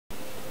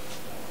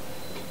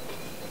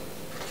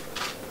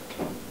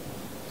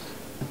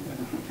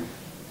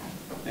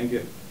Thank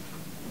you.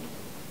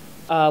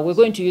 We're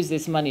going to use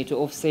this money to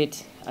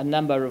offset a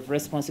number of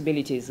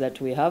responsibilities that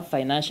we have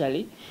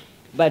financially,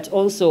 but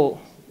also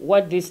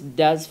what this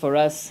does for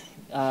us,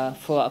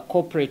 for a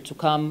corporate to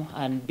come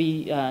and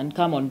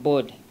come on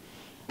board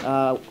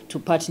to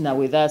partner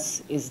with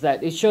us, is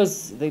that it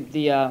shows that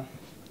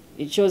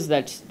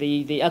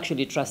they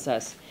actually trust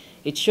us.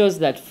 It shows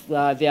that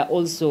they are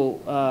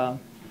also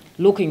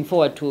looking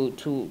forward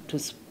to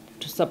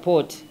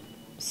support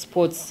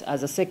sports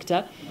as a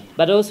sector,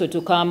 but also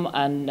to come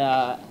and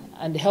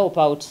help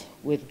out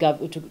with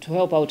to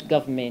help out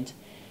government,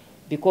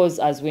 because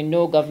as we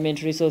know,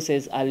 government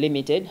resources are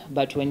limited.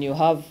 But when you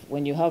have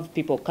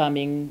people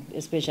coming,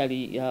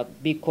 especially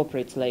big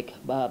corporates like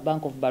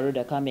Bank of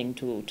Baroda coming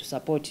to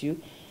support you,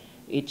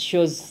 it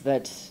shows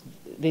that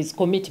there's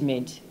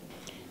commitment.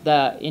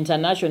 The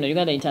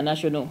Uganda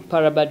International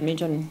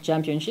PARA-BADMINTON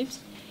Championships,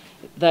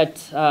 that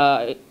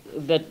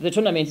the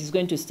tournament is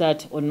going to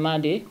start on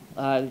Monday,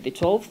 the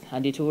 12th,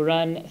 and it will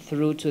run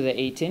through to the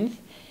 18th.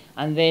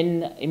 And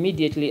then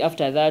immediately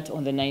after that,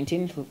 on the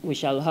 19th, we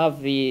shall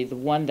have the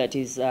one that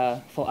is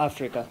for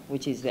Africa,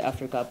 which is the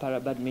Africa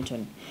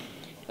Para-Badminton.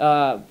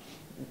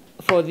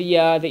 For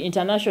the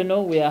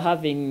international, we are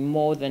having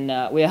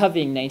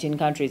 19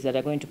 countries that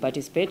are going to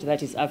participate.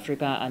 That is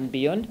Africa and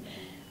beyond.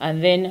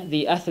 And then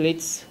the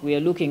athletes, we are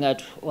looking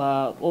at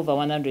over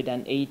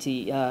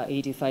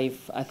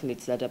 85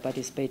 athletes that are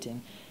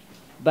participating.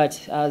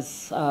 But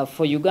as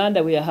for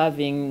Uganda, we are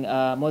having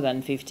more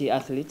than 50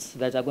 athletes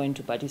that are going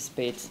to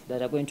participate,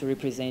 that are going to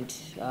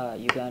represent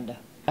Uganda.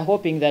 I'm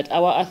hoping that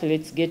our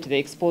athletes get the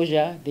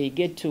exposure, they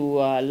get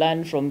to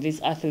learn from these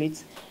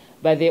athletes,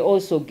 but they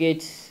also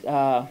get,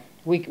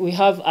 we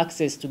have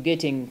access to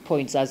getting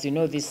points. As you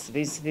know,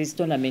 these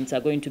tournaments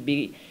are going to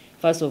be,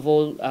 first of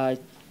all,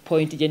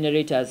 point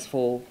generators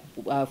for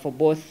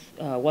both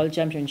World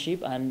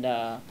Championship and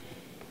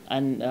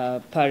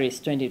Paris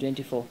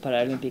 2024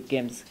 Paralympic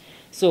Games.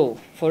 So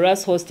for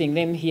us hosting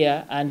them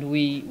here, and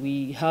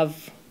we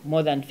have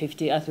more than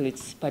 50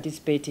 athletes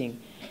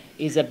participating,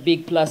 is a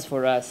big plus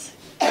for us.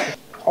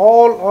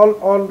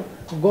 All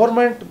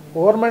government.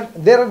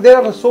 There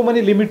are so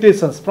many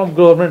limitations from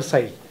government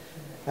side.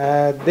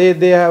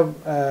 They have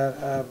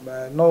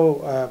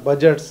no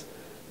budgets,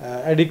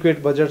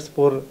 adequate budgets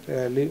for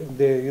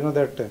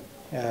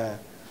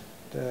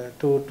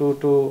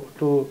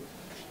to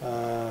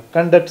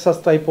conduct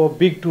such type of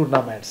big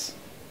tournaments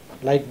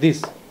like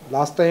this.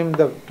 Last time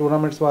the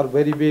tournaments were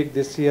very big.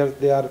 This year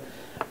they are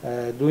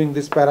doing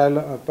this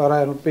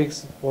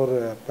Paralympics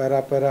for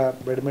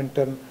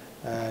PARA-BADMINTON,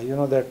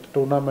 that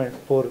tournament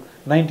for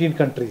 19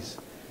 countries.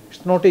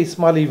 It's not a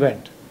small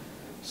event.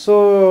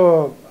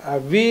 So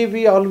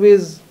we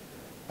always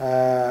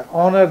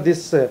honor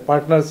this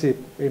partnership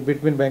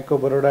between Bank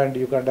of Baroda and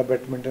Uganda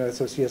Badminton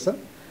Association,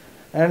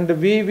 and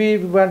we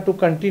want to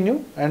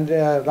continue, and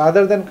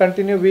rather than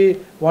continue, we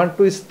want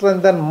to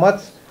strengthen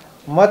much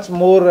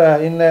more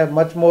in a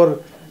much more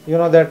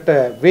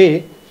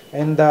way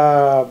in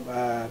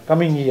the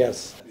coming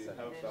years.